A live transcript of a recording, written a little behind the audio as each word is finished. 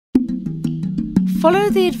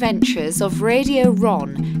Follow the adventures of Radio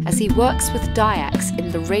Ron as he works with Dayaks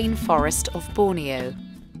in the Rainforest of Borneo.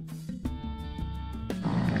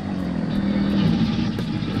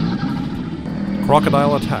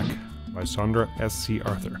 Crocodile Attack by Sandra S.C.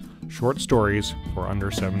 Arthur. Short stories for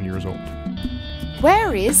under 7 years old.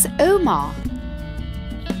 Where is Omar?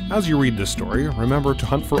 As you read this story, remember to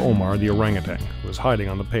hunt for Omar the orangutan, who is hiding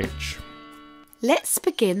on the page. Let's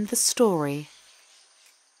begin the story.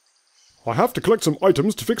 I have to collect some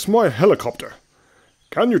items to fix my helicopter.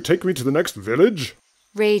 Can you take me to the next village?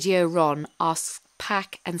 Radio Ron asks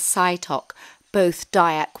Pak and Saitok, both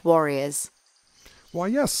Dayak warriors. Why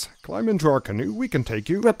yes, climb into our canoe, we can take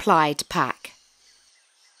you, replied Pak.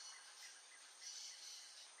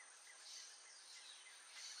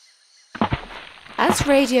 As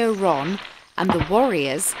Radio Ron and the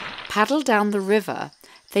warriors paddled down the river,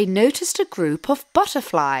 they noticed a group of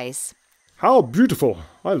butterflies. How beautiful!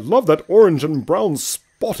 I love that orange and brown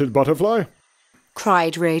spotted butterfly,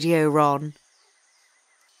 cried Radio Ron.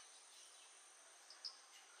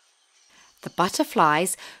 The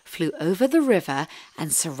butterflies flew over the river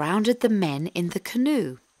and surrounded the men in the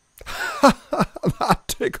canoe. That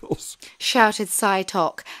tickles, shouted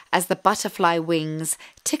Saitok as the butterfly wings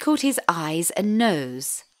tickled his eyes and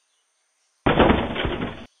nose.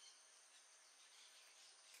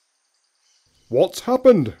 What's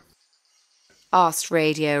happened? asked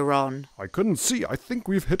Radio Ron. I couldn't see. I think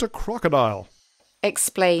we've hit a crocodile,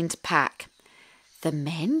 explained Pak. The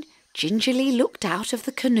men gingerly looked out of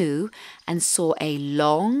the canoe and saw a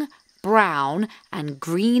long, brown and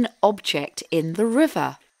green object in the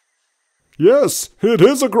river. Yes, it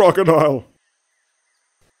is a crocodile.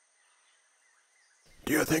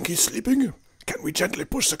 Do you think he's sleeping? Can we gently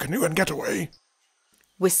push the canoe and get away?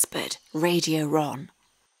 whispered Radio Ron.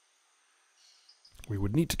 We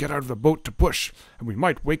would need to get out of the boat to push, and we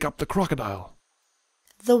might wake up the crocodile,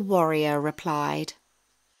 the warrior replied.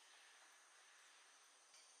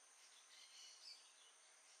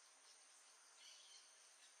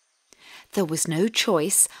 There was no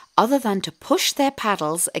choice other than to push their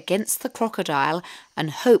paddles against the crocodile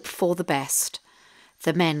and hope for the best.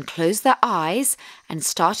 The men closed their eyes and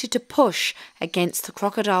started to push against the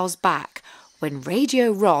crocodile's back when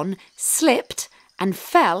Radio Ron slipped and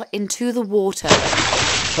fell into the water.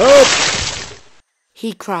 Help!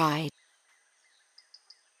 he cried.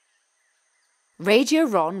 Radio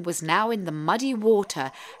Ron was now in the muddy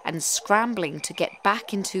water and scrambling to get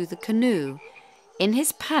back into the canoe. In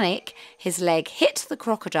his panic, his leg hit the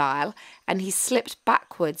crocodile and he slipped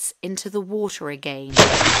backwards into the water again.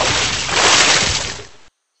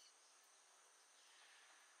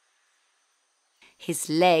 His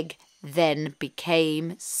leg then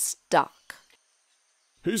became stuck.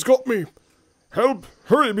 He's got me! Help!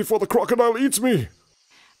 Hurry before the crocodile eats me!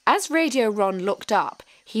 As Radio Ron looked up,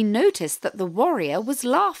 he noticed that the warrior was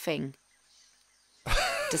laughing.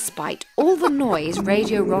 Despite all the noise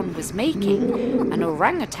Radio Ron was making, an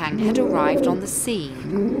orangutan had arrived on the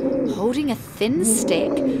scene. Holding a thin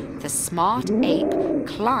stick, the smart ape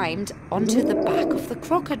climbed onto the back of the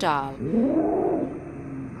crocodile.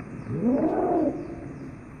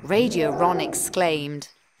 Radio Ron exclaimed,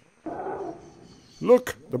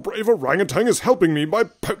 Look, the brave orangutan is helping me by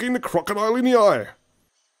poking the crocodile in the eye.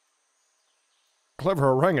 Clever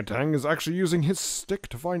orangutan is actually using his stick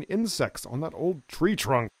to find insects on that old tree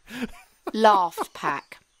trunk, laughed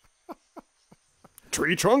Pak.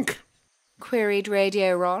 Tree trunk? queried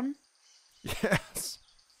Radio Ron. Yes,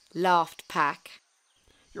 laughed Pak.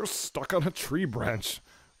 You're stuck on a tree branch.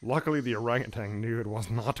 Luckily the orangutan knew it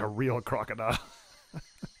was not a real crocodile.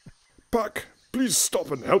 Pak, please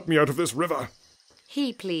stop and help me out of this river,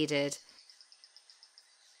 he pleaded.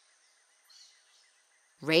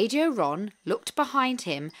 Radio Ron looked behind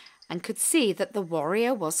him and could see that the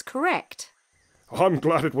warrior was correct. I'm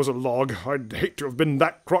glad it was a log. I'd hate to have been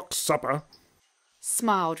that croc's supper,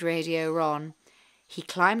 smiled Radio Ron. He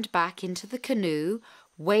climbed back into the canoe,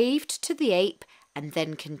 waved to the ape, and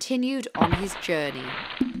then continued on his journey.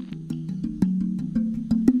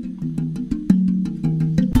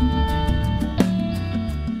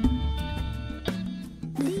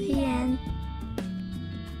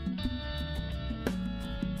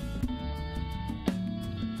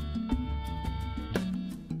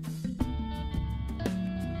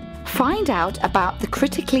 Find out about the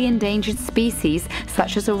critically endangered species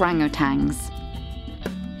such as orangutans.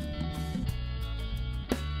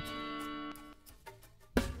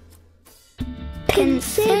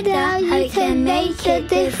 Consider how you can make a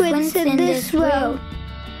difference in this world.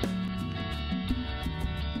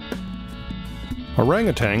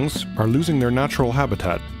 Orangutans are losing their natural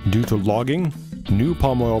habitat due to logging, new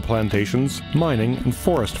palm oil plantations, mining, and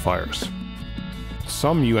forest fires.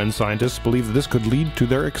 Some UN scientists believe that this could lead to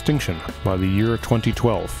their extinction by the year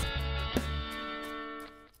 2012.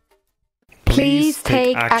 Please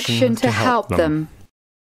take action to help them.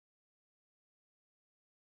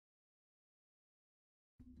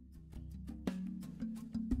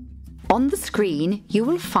 On the screen, you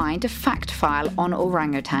will find a fact file on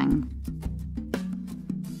orangutan.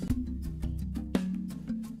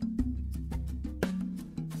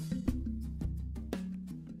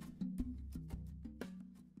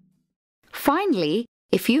 Finally,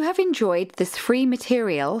 if you have enjoyed this free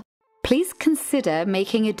material, please consider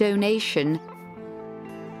making a donation.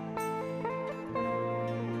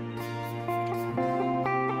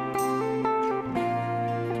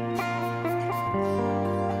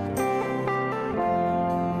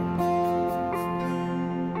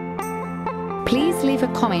 Please leave a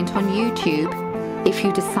comment on YouTube if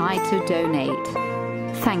you decide to donate.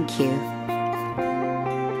 Thank you.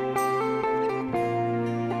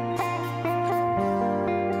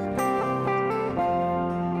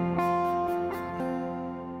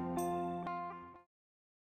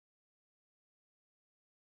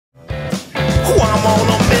 I'm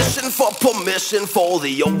on a mission for permission for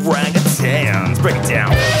the orangutans. Break it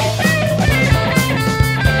down.